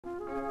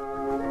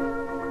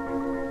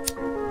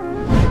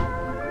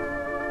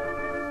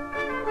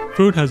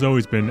Food has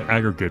always been an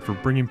aggregate for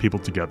bringing people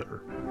together.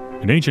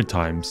 In ancient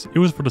times, it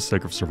was for the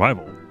sake of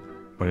survival,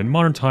 but in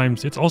modern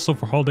times, it's also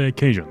for holiday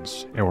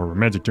occasions or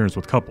romantic dinners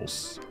with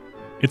couples.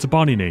 It's a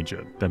bonding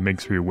agent that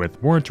makes your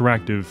with more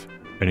interactive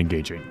and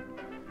engaging.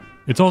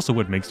 It's also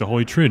what makes the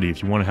Holy Trinity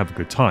if you want to have a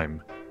good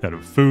time, that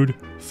of food,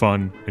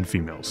 fun, and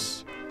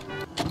females.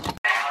 I don't got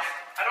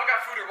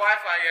food or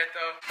Wi-Fi yet,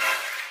 though.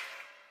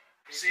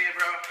 See you,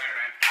 bro. Later,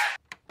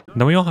 man.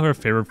 Now we all have our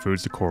favorite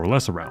foods to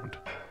coalesce around,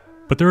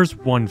 but there is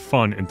one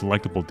fun and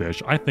delectable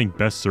dish I think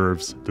best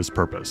serves this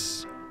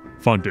purpose: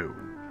 fondue.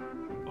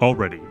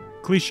 Already,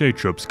 cliché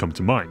tropes come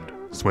to mind: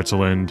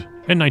 Switzerland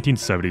and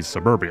 1970s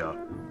suburbia.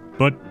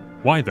 But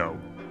why though?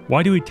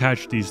 Why do we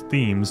attach these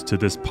themes to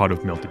this pot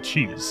of melted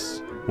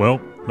cheese?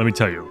 Well, let me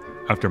tell you,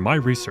 after my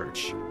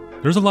research,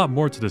 there's a lot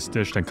more to this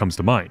dish than comes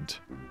to mind.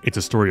 It's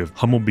a story of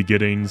humble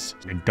beginnings,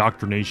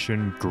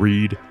 indoctrination,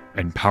 greed,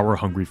 and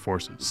power-hungry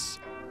forces.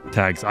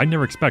 Tags I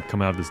never expect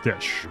come out of this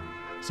dish.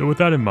 So with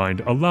that in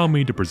mind, allow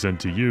me to present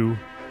to you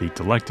the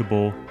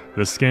delectable,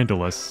 the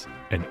scandalous,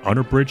 and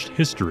unabridged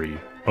history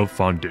of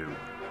fondue.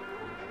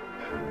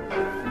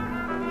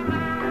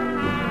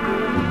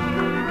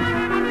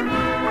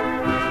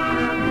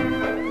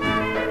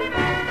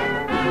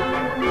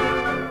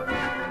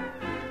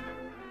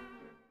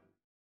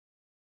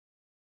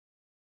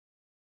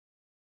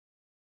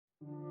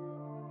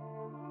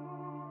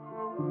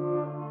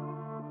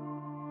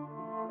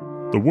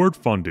 The word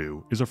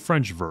fondue is a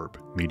French verb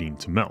meaning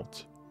to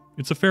melt.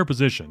 It's a fair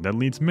position that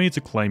leads many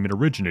to claim it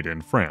originated in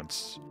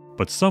France,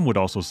 but some would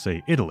also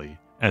say Italy,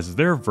 as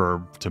their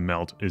verb to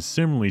melt is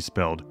similarly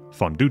spelled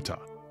fonduta.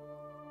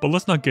 But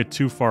let's not get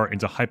too far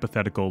into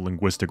hypothetical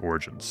linguistic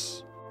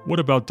origins.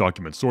 What about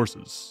document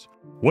sources?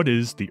 What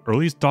is the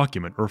earliest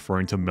document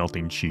referring to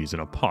melting cheese in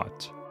a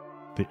pot?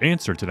 The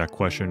answer to that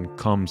question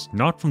comes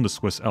not from the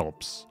Swiss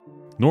Alps,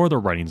 nor the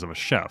writings of a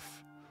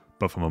chef,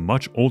 but from a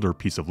much older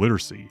piece of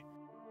literacy: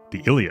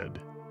 the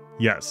Iliad.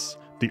 Yes,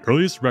 the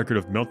earliest record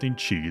of melting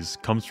cheese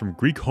comes from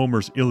Greek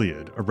Homer's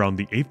Iliad around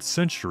the 8th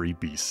century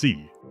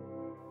BC.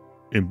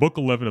 In Book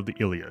 11 of the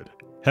Iliad,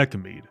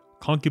 Hecamede,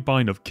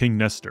 concubine of King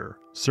Nestor,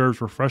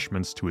 serves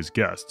refreshments to his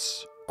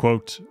guests.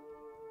 Quote,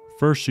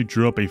 "First she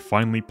drew up a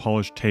finely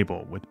polished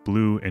table with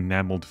blue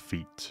enameled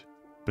feet.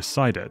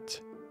 Beside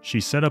it, she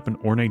set up an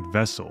ornate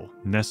vessel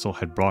Nestor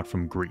had brought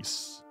from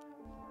Greece.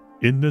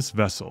 In this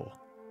vessel,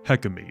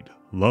 Hecamede,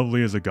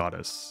 lovely as a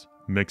goddess,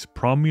 mixed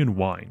Promian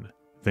wine,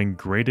 then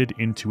grated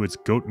into its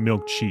goat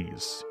milk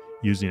cheese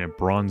using a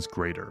bronze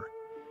grater,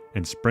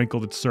 and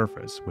sprinkled its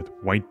surface with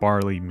white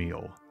barley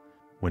meal.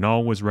 When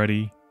all was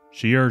ready,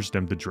 she urged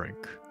them to drink."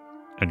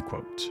 End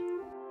quote.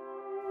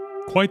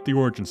 Quite the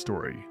origin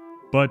story,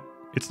 but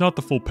it's not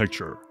the full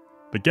picture.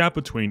 The gap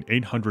between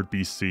 800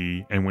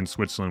 BC and when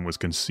Switzerland was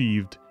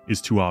conceived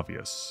is too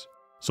obvious.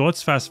 So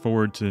let's fast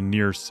forward to the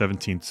near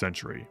 17th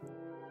century.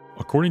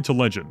 According to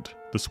legend,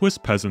 the Swiss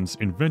peasants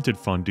invented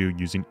fondue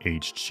using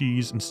aged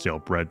cheese and stale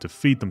bread to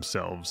feed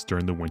themselves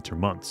during the winter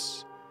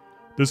months.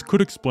 This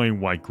could explain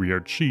why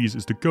Gruyere cheese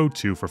is the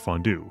go-to for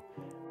fondue,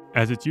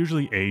 as it's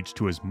usually aged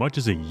to as much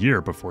as a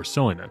year before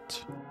selling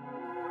it.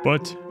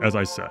 But, as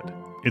I said,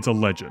 it's a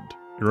legend,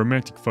 a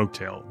romantic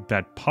folktale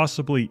that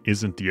possibly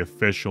isn't the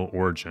official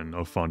origin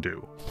of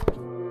fondue.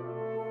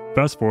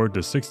 Fast forward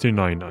to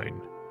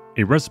 1699,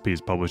 a recipe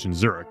is published in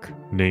Zurich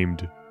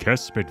named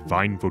Käse mit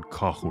Wein wird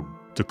kochen,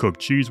 to cook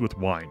cheese with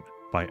wine,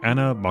 by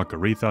Anna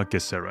Margaretha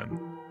Gesserin.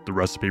 The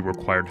recipe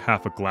required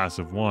half a glass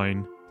of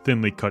wine,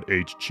 thinly cut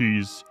aged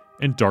cheese,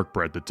 and dark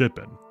bread to dip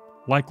in,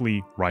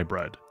 likely rye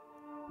bread,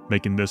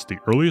 making this the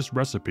earliest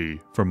recipe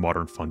for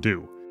modern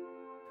fondue.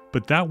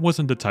 But that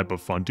wasn't the type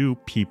of fondue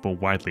people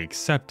widely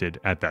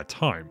accepted at that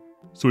time,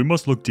 so we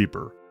must look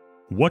deeper.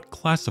 What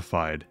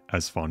classified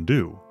as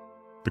fondue?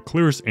 The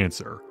clearest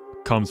answer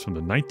comes from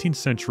the 19th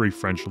century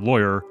French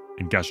lawyer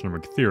and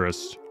gastronomic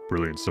theorist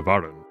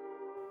Brillat-Savarin.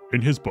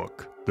 In his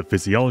book, The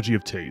Physiology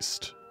of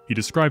Taste, he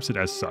describes it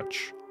as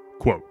such,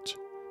 quote,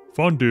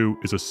 "Fondue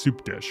is a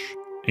soup dish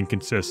and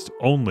consists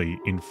only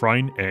in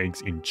frying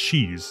eggs in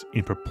cheese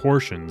in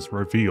proportions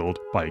revealed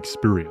by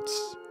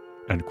experience."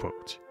 End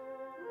quote.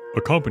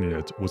 Accompanying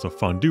it was a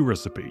fondue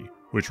recipe,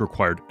 which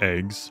required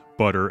eggs,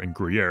 butter, and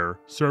Gruyere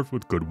served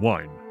with good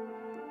wine.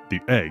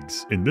 The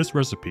eggs in this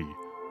recipe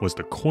was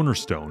the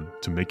cornerstone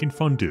to making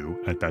fondue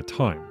at that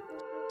time.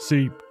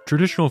 See,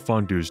 traditional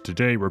fondues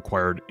today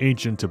required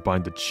agent to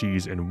bind the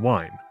cheese and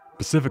wine,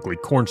 specifically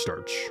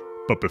cornstarch.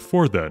 But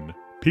before then,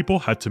 people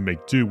had to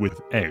make do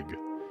with egg.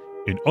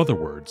 In other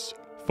words,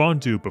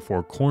 fondue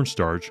before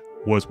cornstarch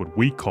was what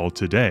we call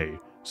today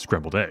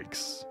scrambled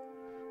eggs.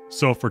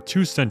 So for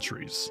 2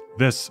 centuries,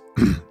 this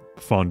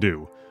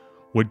fondue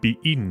would be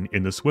eaten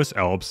in the Swiss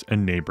Alps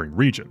and neighboring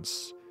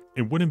regions.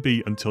 It wouldn't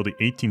be until the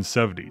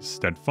 1870s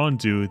that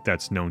fondue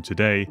that's known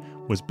today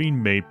was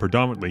being made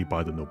predominantly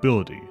by the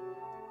nobility.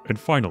 And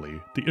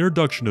finally, the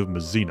introduction of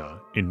maizena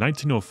in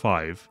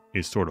 1905,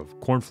 a sort of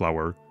corn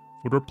flour,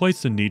 would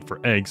replace the need for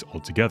eggs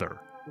altogether.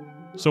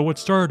 So what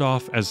started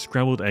off as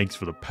scrambled eggs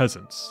for the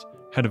peasants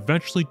had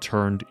eventually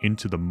turned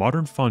into the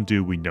modern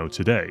fondue we know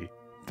today,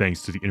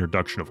 thanks to the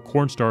introduction of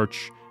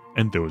cornstarch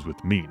and those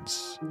with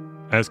means.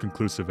 As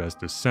conclusive as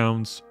this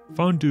sounds,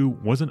 fondue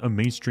wasn't a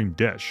mainstream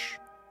dish,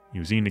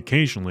 used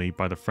occasionally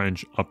by the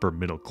French upper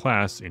middle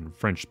class in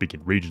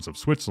French-speaking regions of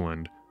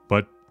Switzerland,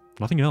 but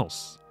nothing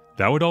else.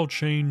 That would all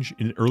change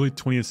in the early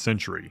 20th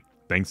century,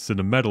 thanks to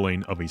the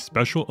meddling of a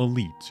special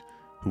elite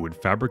who would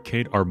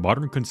fabricate our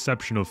modern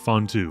conception of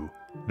fondue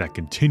that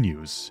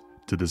continues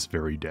to this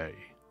very day.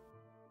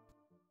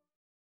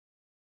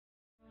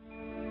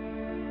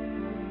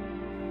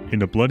 In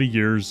the bloody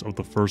years of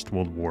the First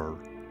World War,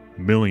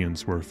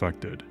 millions were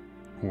affected,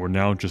 who were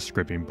now just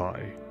scraping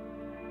by.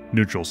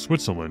 Neutral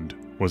Switzerland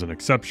was an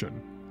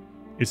exception.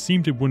 It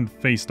seemed it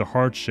wouldn't face the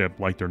hardship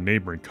like their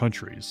neighboring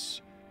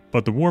countries,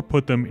 but the war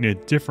put them in a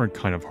different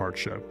kind of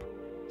hardship.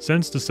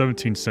 Since the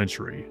 17th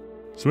century,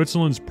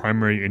 Switzerland's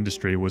primary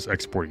industry was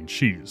exporting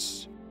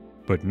cheese,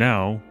 but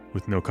now,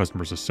 with no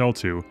customers to sell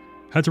to,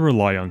 had to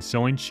rely on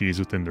selling cheese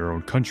within their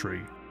own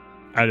country.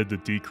 Added the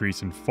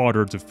decrease in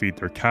fodder to feed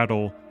their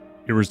cattle,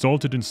 it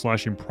resulted in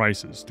slashing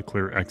prices to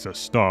clear excess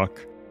stock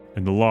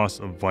and the loss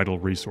of vital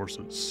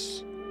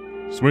resources.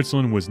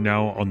 Switzerland was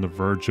now on the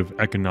verge of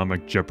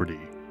economic jeopardy,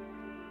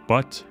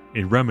 but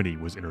a remedy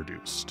was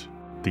introduced: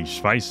 the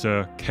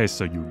Weiße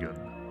Käse Union,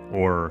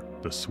 or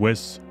the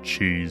Swiss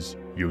Cheese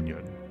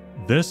Union.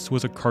 This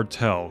was a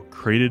cartel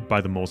created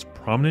by the most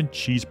prominent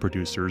cheese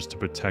producers to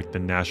protect the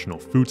national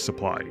food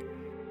supply,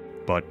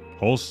 but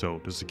also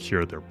to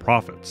secure their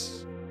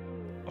profits.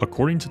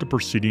 According to the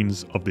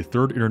proceedings of the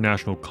Third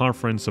International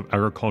Conference of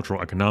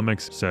Agricultural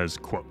Economics says,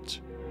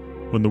 quote,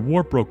 "When the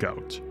war broke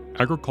out,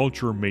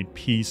 agriculture made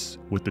peace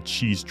with the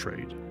cheese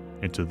trade,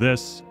 and to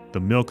this, the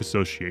milk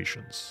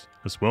associations,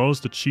 as well as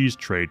the cheese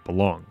trade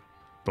belong.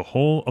 The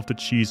whole of the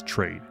cheese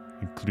trade,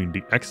 including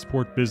the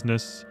export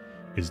business,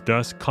 is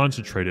thus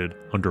concentrated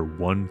under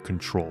one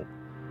control.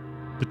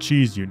 The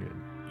Cheese Union,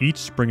 each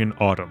spring and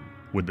autumn,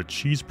 when the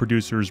cheese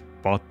producers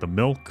bought the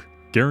milk,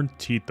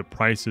 guaranteed the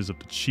prices of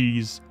the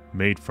cheese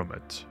made from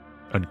it."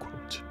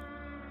 Unquote.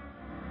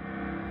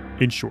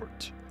 In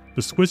short,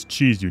 the Swiss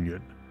Cheese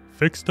Union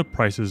fixed the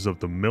prices of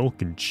the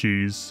milk and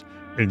cheese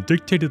and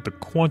dictated the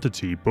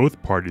quantity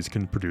both parties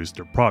can produce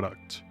their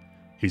product,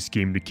 a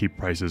scheme to keep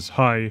prices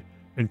high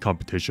and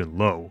competition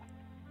low.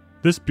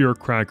 This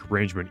bureaucratic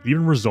arrangement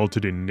even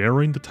resulted in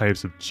narrowing the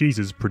types of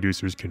cheeses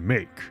producers can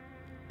make.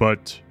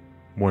 But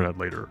more on that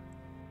later.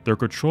 Their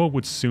control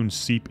would soon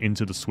seep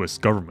into the Swiss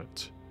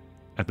government.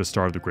 At the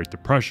start of the Great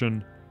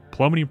Depression,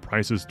 plummeting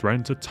prices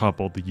threatened to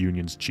topple the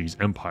Union's cheese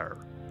empire,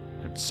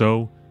 and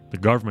so the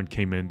government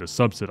came in to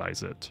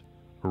subsidize it,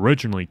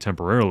 originally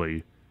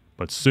temporarily,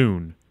 but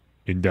soon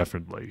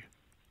indefinitely.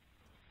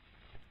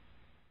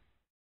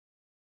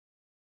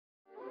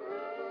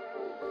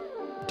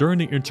 During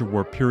the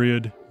interwar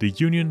period, the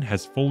Union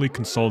has fully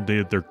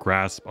consolidated their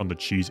grasp on the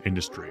cheese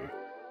industry,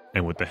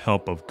 and with the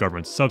help of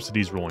government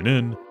subsidies rolling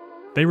in,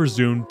 they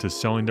resumed to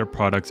selling their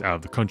products out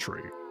of the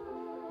country.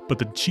 But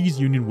the Cheese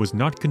Union was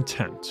not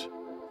content.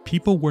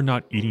 People were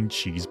not eating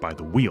cheese by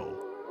the wheel.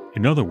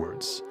 In other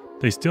words,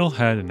 they still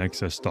had an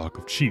excess stock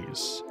of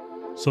cheese.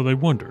 So they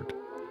wondered,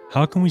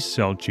 how can we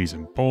sell cheese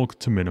in bulk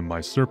to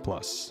minimize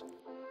surplus?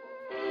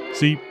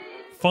 See,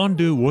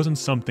 fondue wasn't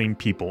something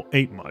people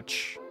ate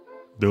much.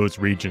 Those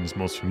regions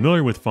most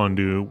familiar with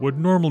fondue would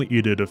normally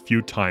eat it a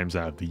few times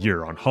out of the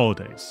year on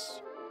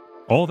holidays.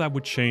 All that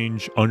would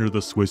change under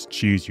the Swiss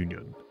Cheese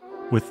Union.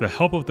 With the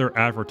help of their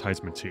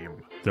advertisement team,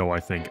 though I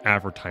think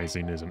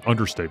advertising is an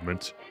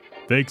understatement,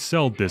 they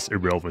excelled this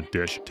irrelevant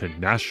dish to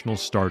national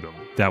stardom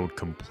that would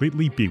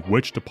completely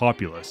bewitch the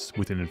populace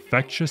with an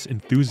infectious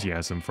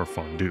enthusiasm for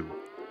fondue.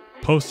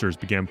 Posters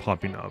began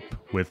popping up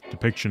with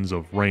depictions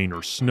of rain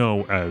or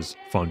snow as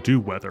fondue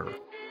weather,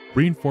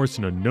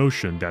 reinforcing a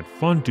notion that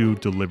fondue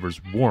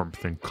delivers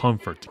warmth and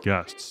comfort to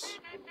guests.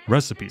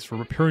 Recipes for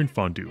preparing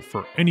fondue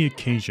for any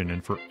occasion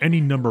and for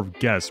any number of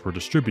guests were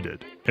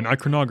distributed. An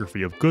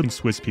iconography of good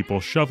Swiss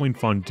people shoveling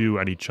fondue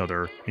at each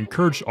other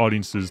encouraged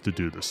audiences to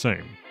do the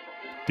same.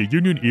 The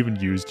Union even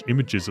used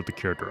images of the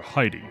character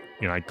Heidi,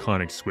 an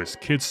iconic Swiss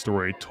kids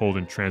story told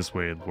and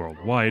translated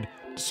worldwide,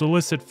 to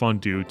solicit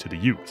fondue to the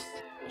youth,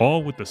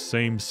 all with the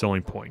same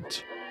selling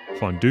point: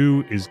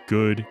 fondue is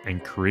good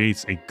and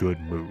creates a good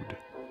mood.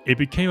 It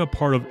became a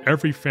part of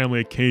every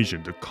family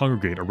occasion to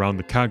congregate around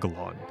the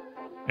Kagalon,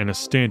 and a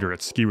standard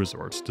at ski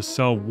resorts to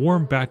sell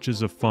warm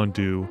batches of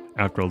fondue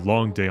after a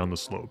long day on the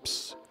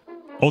slopes.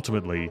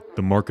 Ultimately,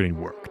 the marketing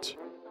worked.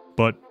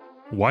 But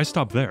why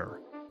stop there?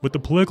 With the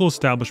political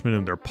establishment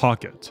in their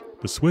pocket,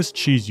 the Swiss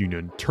Cheese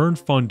Union turned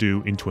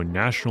fondue into a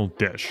national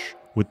dish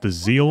with the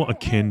zeal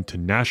akin to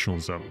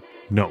nationalism.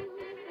 No,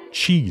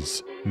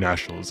 cheese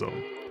nationalism.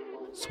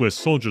 Swiss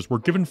soldiers were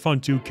given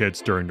fondue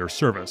kits during their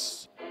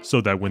service,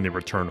 so that when they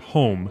returned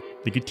home,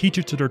 they could teach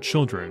it to their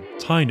children,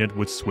 tying it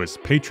with Swiss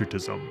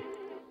patriotism.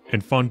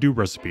 And fondue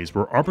recipes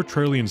were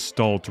arbitrarily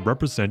installed to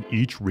represent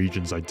each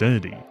region's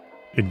identity.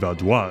 In Val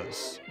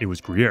d'Oise, it was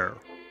Gruyere.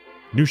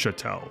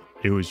 Neuchâtel,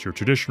 it was your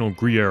traditional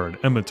Gruyere and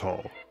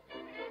Emmental.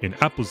 In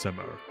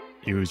Apfelzimmer,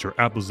 it was your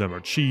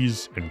Apfelzimmer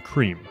cheese and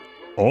cream.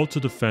 all to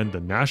defend the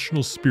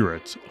national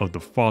spirit of the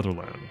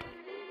fatherland.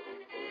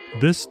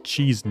 This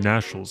cheese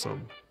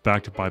nationalism,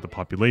 backed by the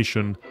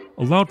population,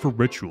 allowed for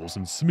rituals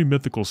and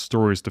semi-mythical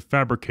stories to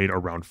fabricate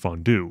around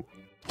fondue.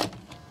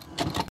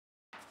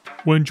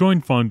 When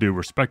enjoying fondue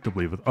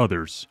respectively with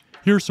others,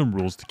 here are some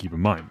rules to keep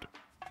in mind.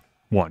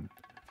 1.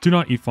 Do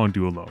not eat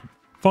fondue alone.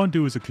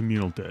 Fondue is a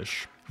communal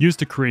dish, used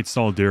to create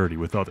solidarity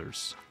with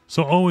others,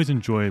 so always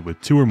enjoy it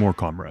with 2 or more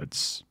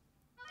comrades.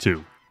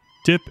 2.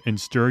 Dip and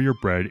stir your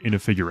bread in a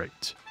figure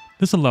 8.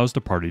 This allows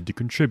the party to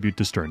contribute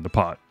to stirring the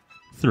pot.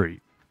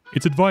 3.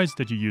 It's advised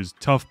that you use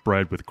tough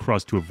bread with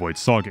crust to avoid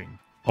sogging.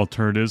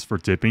 Alternatives for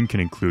dipping can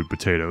include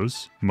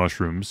potatoes,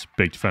 mushrooms,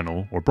 baked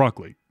fennel, or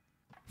broccoli.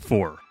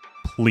 4.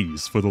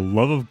 Please, for the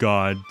love of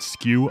God,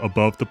 skew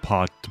above the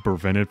pot to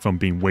prevent it from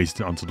being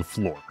wasted onto the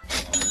floor.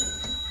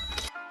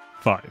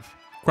 5.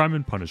 Crime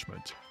and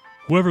punishment.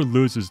 Whoever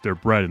loses their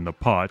bread in the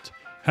pot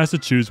has to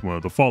choose one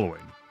of the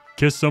following: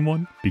 kiss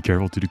someone, be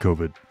careful due to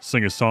COVID,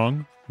 sing a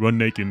song, run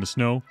naked in the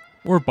snow,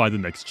 or buy the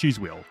next cheese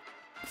wheel.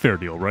 Fair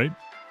deal, right?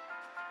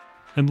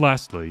 And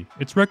lastly,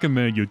 it's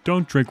recommended you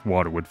don't drink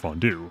water with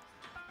fondue.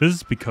 This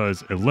is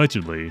because,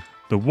 allegedly,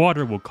 the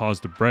water will cause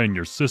the bread in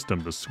your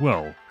system to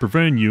swell,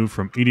 preventing you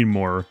from eating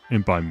more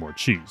and buying more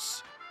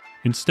cheese.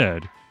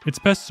 Instead, it's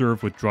best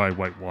served with dry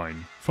white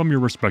wine from your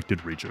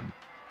respected region.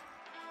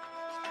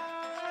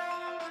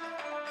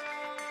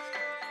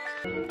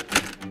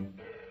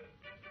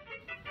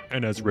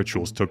 And as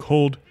rituals took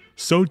hold,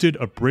 so did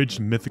abridged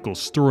mythical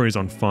stories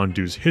on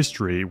fondue's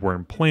history were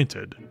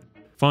implanted.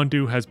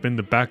 Fondue has been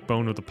the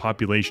backbone of the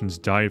population's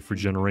diet for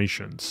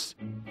generations.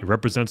 It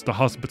represents the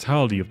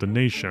hospitality of the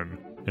nation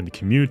and the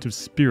communicative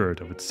spirit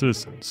of its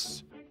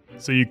citizens.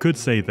 So you could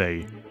say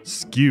they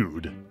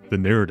skewed the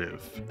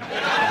narrative.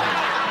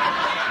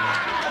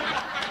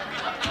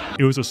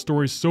 It was a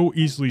story so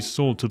easily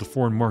sold to the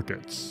foreign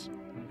markets,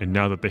 and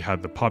now that they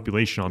had the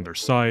population on their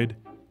side,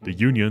 the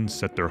Union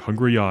set their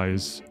hungry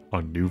eyes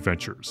on new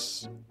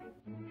ventures.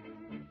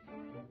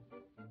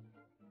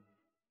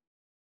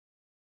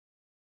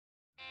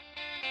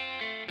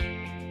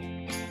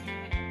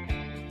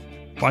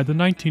 By the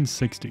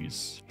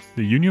 1960s,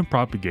 the Union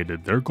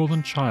propagated their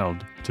golden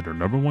child to their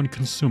 #1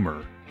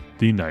 consumer,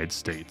 the United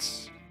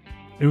States.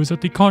 It was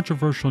at the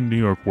controversial New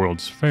York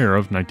World's Fair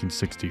of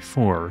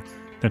 1964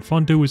 that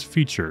fondue was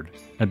featured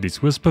at the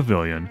Swiss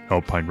Pavilion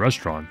Alpine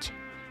Restaurant,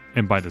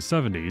 and by the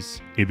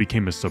 70s, it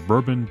became a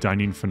suburban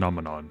dining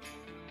phenomenon.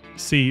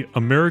 See,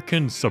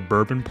 American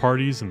suburban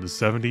parties in the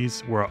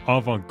 70s were an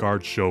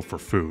avant-garde show for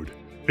food.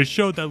 A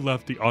show that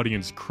left the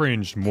audience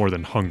cringed more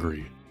than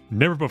hungry.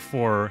 Never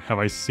before have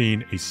I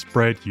seen a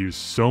spread use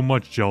so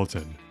much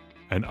gelatin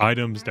and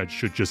items that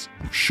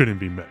shouldn't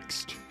be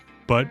mixed.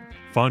 But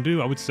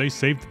fondue, I would say,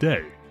 saved the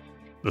day.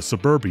 The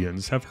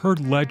suburbians have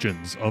heard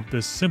legends of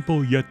this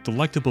simple yet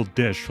delectable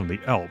dish from the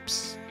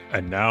Alps,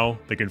 and now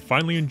they can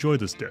finally enjoy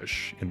this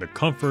dish in the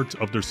comfort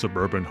of their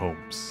suburban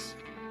homes.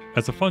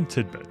 As a fun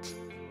tidbit,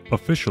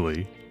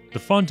 officially, the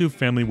fondue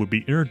family would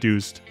be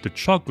introduced to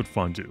chocolate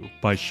fondue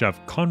by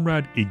chef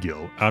Conrad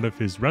Egil out of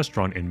his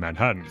restaurant in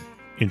Manhattan.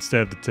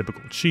 Instead of the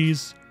typical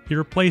cheese, he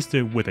replaced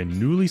it with a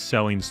newly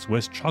selling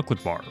Swiss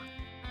chocolate bar.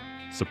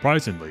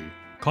 Surprisingly,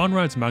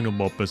 Conrad's magnum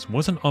opus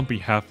wasn't on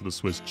behalf of the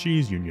Swiss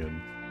Cheese Union,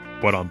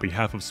 but on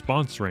behalf of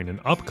sponsoring an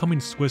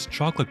upcoming Swiss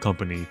chocolate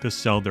company to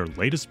sell their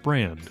latest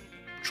brand,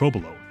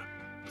 Trobolone.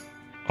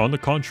 On the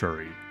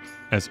contrary,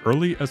 as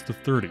early as the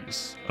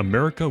 30s,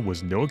 America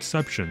was no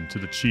exception to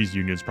the Cheese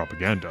Union's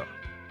propaganda.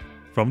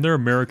 From their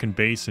American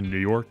base in New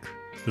York,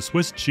 the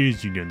Swiss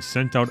Cheese Union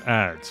sent out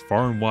ads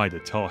far and wide to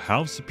tell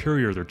how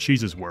superior their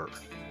cheeses were.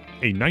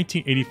 A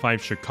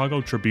 1985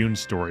 Chicago Tribune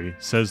story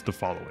says the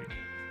following: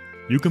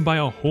 "You can buy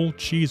a whole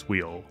cheese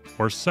wheel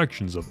or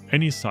sections of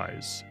any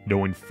size,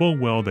 knowing full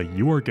well that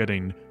you are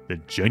getting the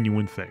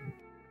genuine thing.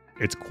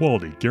 Its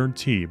quality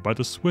guaranteed by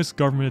the Swiss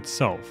government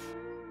itself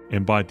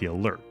and by the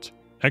alert,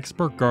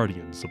 expert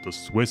guardians of the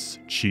Swiss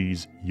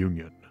Cheese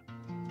Union."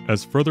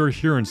 As further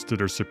adherence to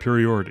their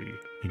superiority,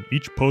 in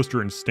each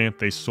poster and stamp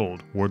they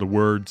sold were the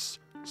words,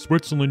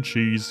 "Switzerland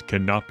cheese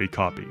cannot be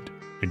copied.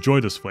 Enjoy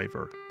this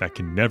flavor that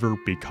can never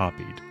be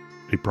copied."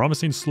 A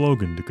promising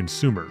slogan to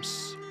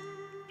consumers,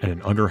 and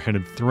an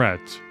underhanded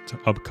threat to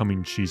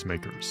upcoming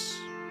cheesemakers.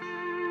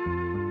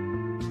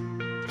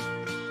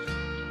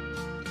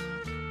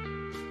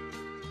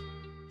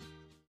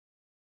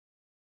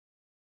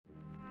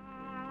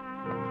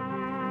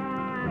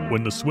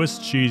 When the Swiss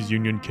Cheese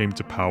Union came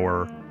to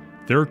power,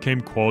 there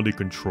came quality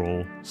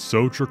control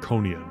so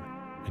draconian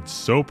and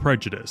so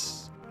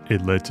prejudiced,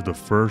 it led to the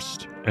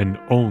first and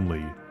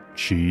only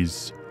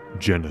cheese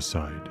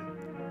genocide.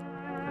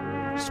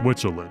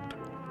 Switzerland,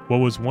 what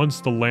was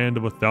once the land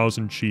of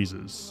 1,000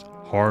 cheeses,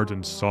 hard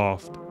and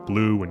soft,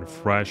 blue and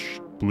fresh,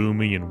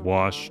 bloomy and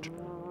washed,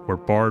 were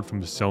barred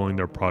from selling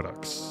their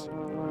products.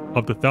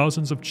 Of the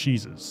thousands of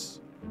cheeses,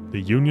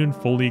 the Union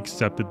fully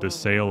accepted the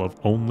sale of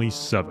only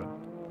 7,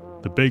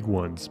 the big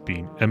ones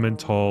being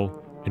Emmental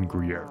and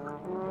Gruyere.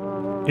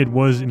 It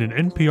was in an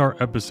NPR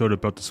episode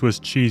about the Swiss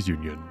Cheese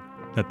Union,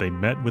 that they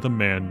met with a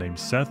man named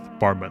Seth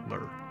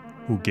Barmettler,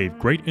 who gave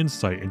great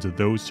insight into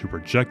those who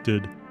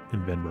rejected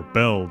and then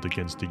rebelled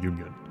against the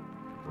Union.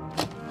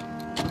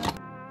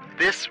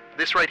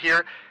 This right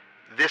here,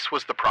 this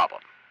was the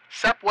problem.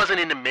 Sepp wasn't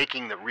into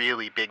making the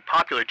really big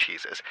popular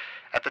cheeses.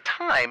 At the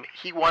time,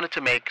 he wanted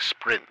to make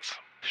sprints.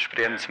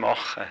 Sprints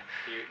machen.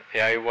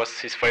 Yeah, it was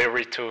his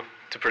favorite to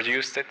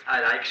produce it.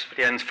 I like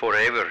sprints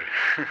forever.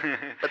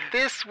 But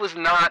this was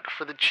not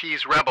for the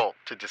cheese rebel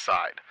to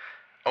decide.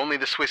 Only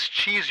the Swiss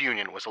Cheese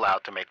Union was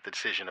allowed to make the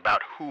decision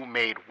about who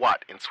made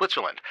what in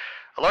Switzerland.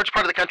 A large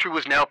part of the country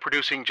was now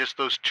producing just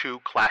those two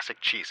classic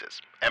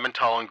cheeses,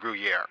 Emmental and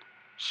Gruyere.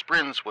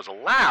 Sprints was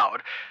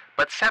allowed,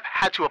 but Sepp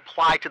had to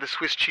apply to the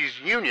Swiss Cheese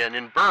Union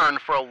in Bern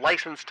for a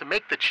license to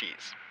make the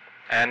cheese.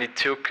 And it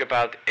took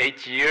about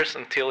 8 years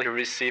until he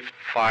received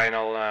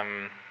final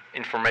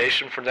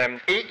information from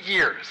them. 8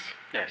 years?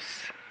 Yes,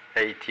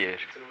 8 years.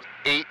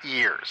 8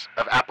 years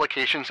of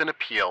applications and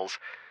appeals,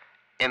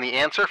 and the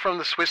answer from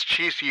the Swiss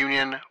Cheese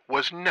Union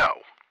was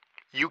no.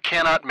 You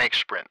cannot make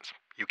sprints.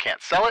 You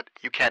can't sell it,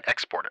 you can't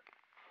export it.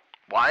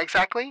 Why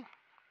exactly?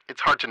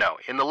 It's hard to know.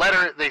 In the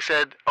letter, they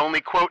said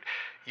only, quote,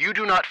 "You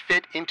do not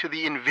fit into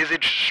the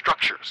envisaged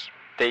structures."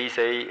 They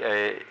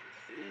say,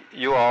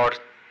 you are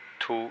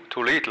too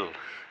little.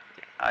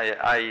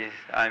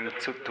 I'm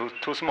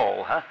too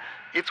small, huh?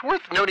 It's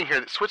worth noting here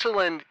that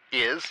Switzerland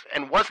is,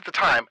 and was at the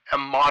time, a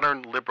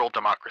modern liberal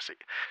democracy.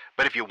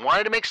 But if you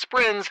wanted to make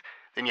sprints,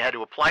 then you had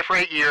to apply for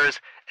 8 years,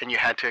 and you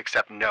had to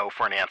accept no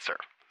for an answer.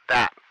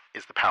 That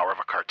is the power of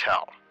a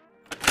cartel.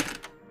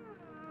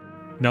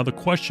 Now the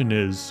question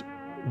is,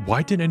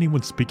 why did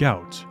anyone speak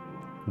out?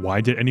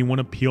 Why did anyone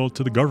appeal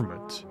to the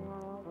government?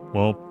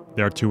 Well,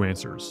 there are two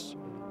answers.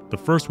 The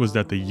first was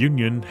that the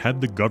union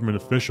had the government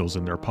officials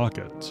in their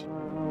pocket.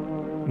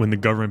 When the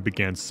government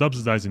began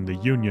subsidizing the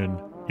union,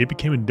 it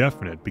became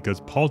indefinite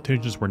because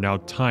politicians were now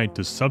tied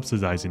to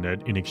subsidizing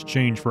it in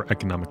exchange for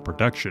economic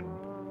protection.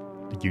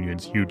 The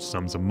union's huge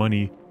sums of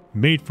money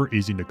made for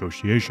easy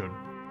negotiation.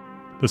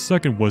 The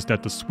second was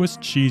that the Swiss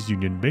Cheese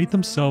Union made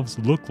themselves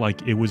look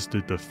like it was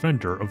the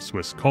defender of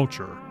Swiss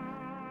culture.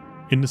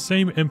 In the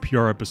same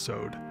NPR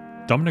episode,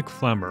 Dominic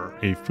Flammer,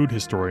 a food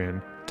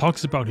historian,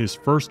 talks about his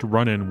first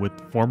run-in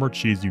with former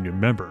cheese union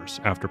members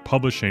after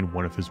publishing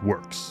one of his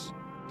works.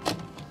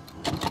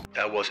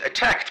 I was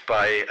attacked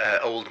by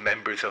old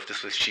members of the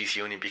Swiss Cheese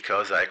Union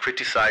because I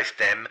criticized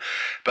them.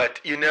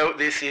 But, you know,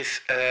 this is...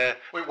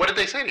 Wait, what did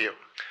they say to you?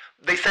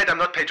 They said I'm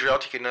not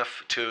patriotic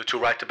enough to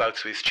write about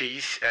Swiss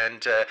cheese,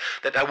 and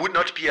that I would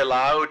not be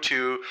allowed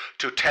to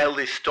tell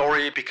this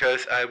story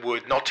because I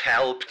would not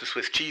help the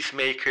Swiss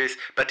cheesemakers.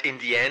 But in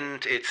the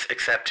end, it's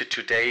accepted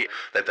today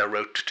that I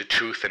wrote the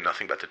truth and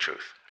nothing but the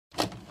truth.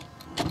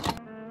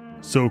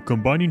 So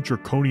combining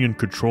draconian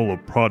control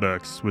of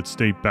products with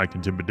state-backed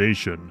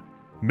intimidation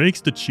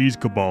makes the cheese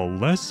cabal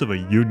less of a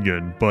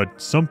union,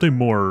 but something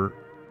more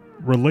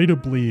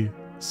relatably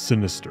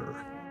sinister.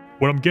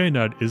 What I'm getting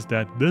at is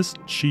that this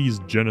cheese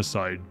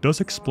genocide does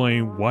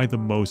explain why the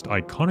most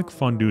iconic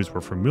fondues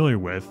we're familiar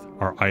with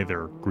are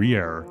either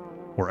Gruyere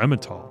or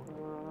Emmental,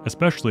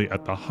 especially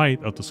at the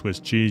height of the Swiss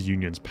Cheese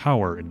Union's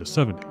power in the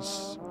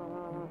 70s.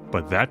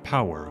 But that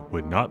power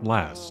would not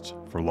last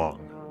for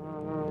long.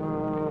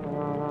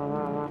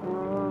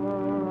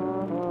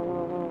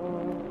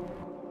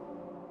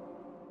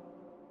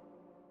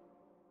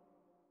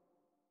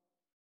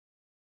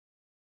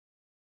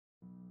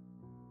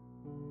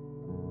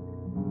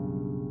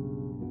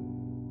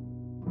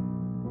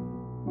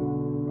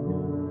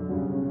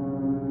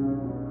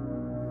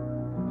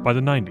 By the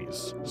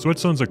 90s,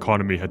 Switzerland's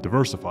economy had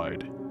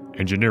diversified.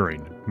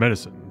 Engineering,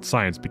 medicine, and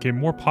science became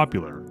more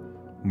popular,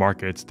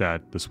 markets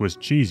that the Swiss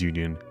Cheese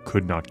Union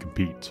could not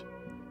compete.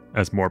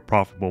 As more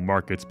profitable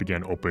markets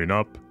began opening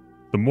up,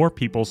 the more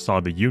people saw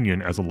the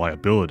union as a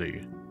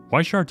liability.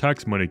 Why should our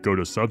tax money go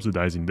to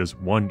subsidizing this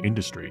one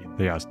industry,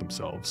 they asked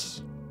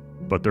themselves.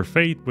 But their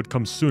fate would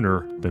come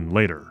sooner than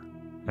later,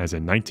 as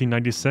in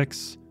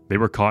 1996, they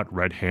were caught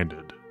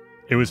red-handed.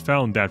 It was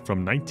found that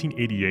from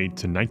 1988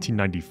 to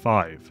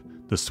 1995,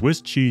 the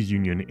Swiss Cheese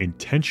Union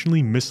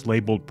intentionally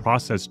mislabeled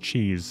processed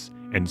cheese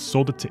and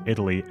sold it to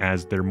Italy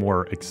as their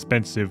more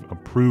expensive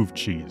approved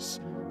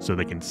cheese, so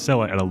they can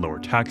sell it at a lower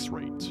tax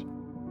rate.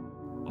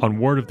 On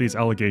word of these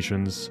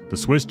allegations, the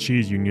Swiss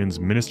Cheese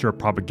Union's Minister of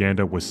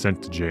Propaganda was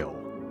sent to jail.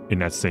 In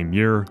that same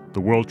year, the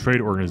World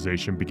Trade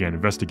Organization began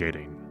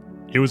investigating.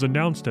 It was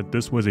announced that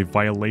this was a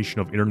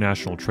violation of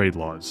international trade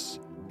laws,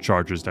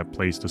 charges that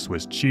placed the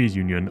Swiss Cheese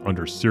Union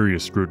under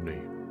serious scrutiny.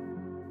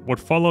 What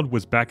followed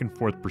was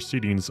back-and-forth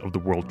proceedings of the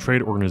World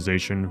Trade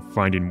Organization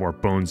finding more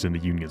bones in the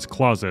union's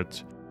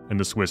closet, and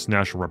the Swiss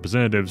national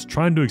representatives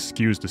trying to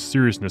excuse the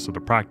seriousness of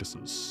the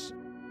practices.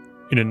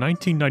 In a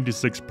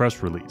 1996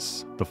 press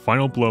release, the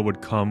final blow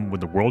would come when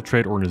the World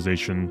Trade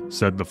Organization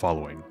said the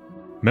following.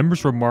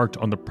 Members remarked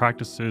on the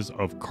practices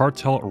of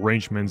cartel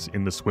arrangements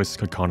in the Swiss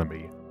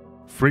economy,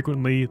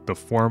 frequently the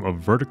form of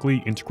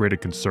vertically integrated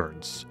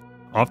concerns,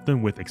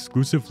 often with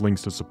exclusive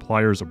links to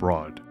suppliers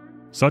abroad.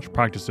 Such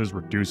practices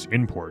reduce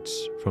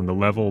imports from the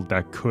level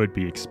that could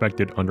be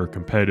expected under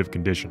competitive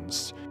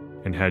conditions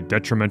and had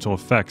detrimental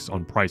effects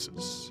on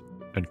prices."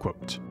 End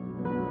quote.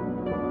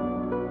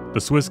 The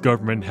Swiss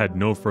government had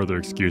no further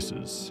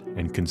excuses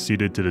and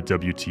conceded to the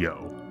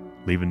WTO,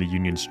 leaving the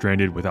union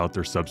stranded without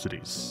their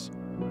subsidies.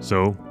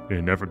 So, in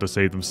an effort to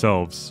save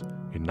themselves,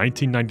 in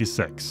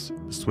 1996,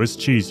 the Swiss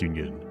Cheese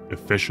Union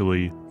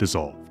officially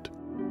dissolved.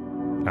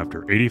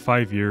 After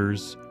 85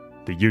 years,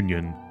 the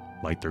union,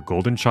 like their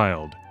golden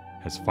child,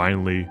 has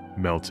finally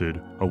melted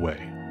away.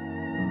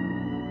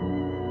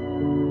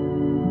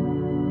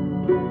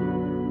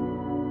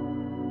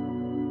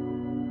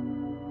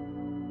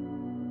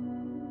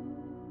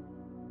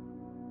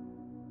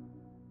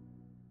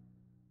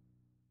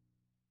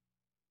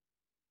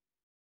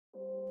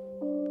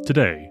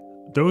 Today,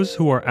 those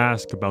who are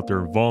asked about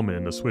their involvement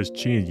in the Swiss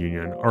Cheese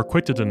Union are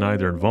quick to deny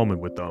their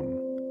involvement with them.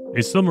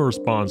 A similar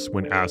response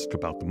when asked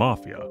about the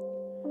mafia.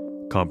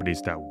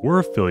 Companies that were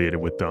affiliated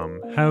with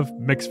them have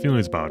mixed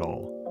feelings about it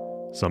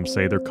all. Some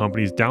say their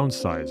companies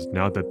downsized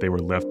now that they were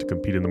left to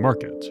compete in the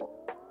market,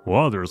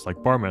 while others, like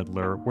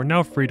Barmettler, were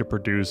now free to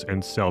produce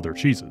and sell their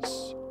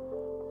cheeses.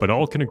 But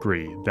all can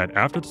agree that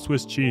after the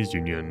Swiss Cheese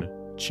Union,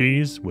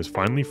 cheese was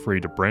finally free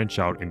to branch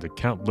out into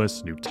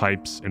countless new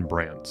types and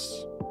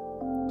brands.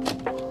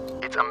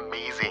 It's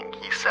amazing,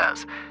 he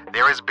says.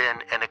 There has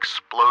been an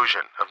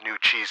explosion of new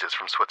cheeses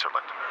from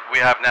Switzerland. We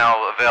have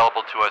now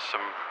available to us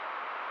some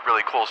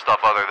really cool stuff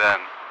other than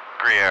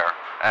Gruyere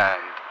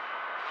and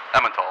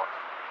Emmentaler,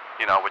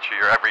 which are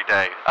your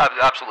everyday,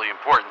 absolutely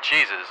important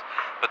cheeses.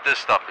 But this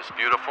stuff is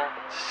beautiful,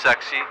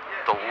 sexy,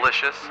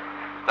 delicious,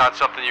 not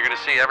something you're going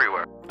to see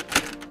everywhere.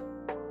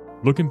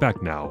 Looking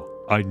back now,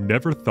 I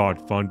never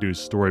thought Fondue's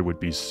story would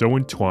be so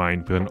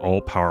entwined with an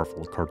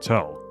all-powerful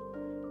cartel.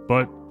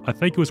 But I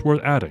think it was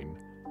worth adding,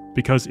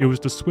 because it was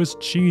the Swiss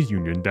Cheese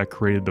Union that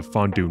created the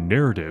fondue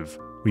narrative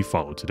we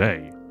follow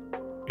today.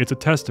 It's a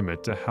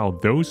testament to how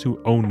those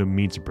who own the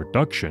means of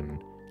production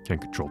can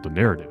control the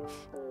narrative,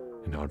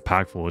 and how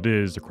impactful it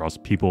is across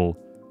people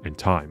and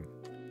time.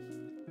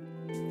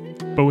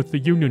 But with the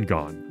union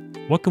gone,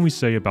 what can we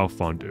say about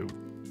fondue?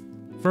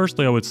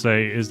 Firstly, I would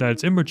say is that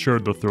it's immature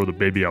to throw the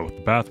baby out with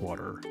the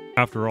bathwater.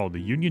 After all,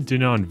 the union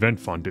did not invent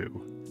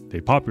fondue.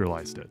 They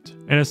popularized it.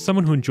 And as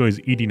someone who enjoys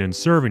eating and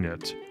serving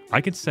it,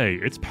 I can say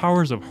its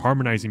powers of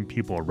harmonizing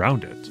people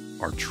around it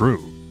are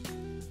true.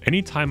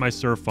 Anytime I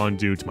serve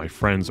fondue to my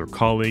friends or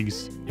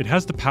colleagues, it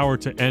has the power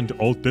to end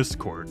all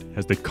discord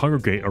as they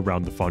congregate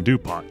around the fondue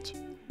pot.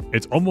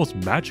 It's almost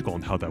magical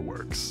in how that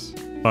works.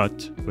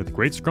 But with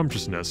great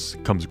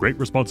scrumptiousness comes great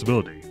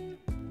responsibility.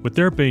 With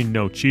there being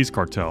no cheese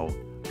cartel,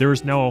 there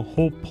is now a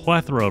whole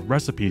plethora of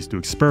recipes to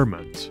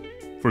experiment.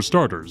 For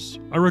starters,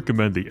 I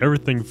recommend the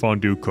Everything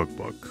Fondue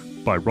Cookbook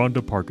by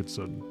Rhonda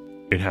Parkinson.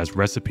 It has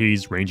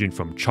recipes ranging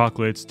from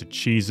chocolates to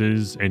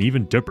cheeses and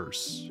even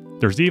dippers.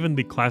 There's even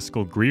the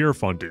classical Gruyere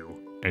fondue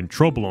and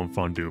Trobolone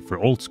fondue for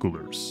old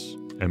schoolers,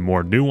 and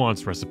more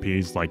nuanced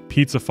recipes like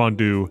pizza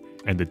fondue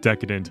and the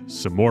decadent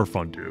S'more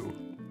fondue.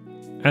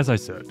 As I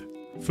said,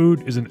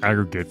 food is an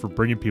aggregate for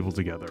bringing people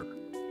together.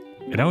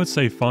 And I would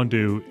say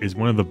fondue is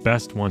one of the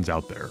best ones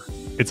out there.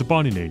 It's a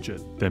bonding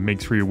agent that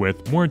makes who you're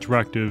with more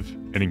interactive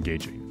and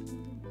engaging.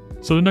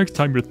 So the next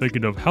time you're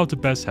thinking of how to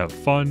best have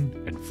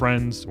fun and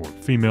friends or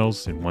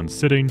females in one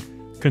sitting,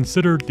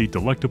 consider the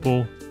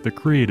delectable, the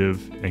creative,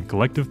 and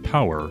collective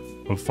power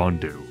of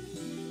fondue.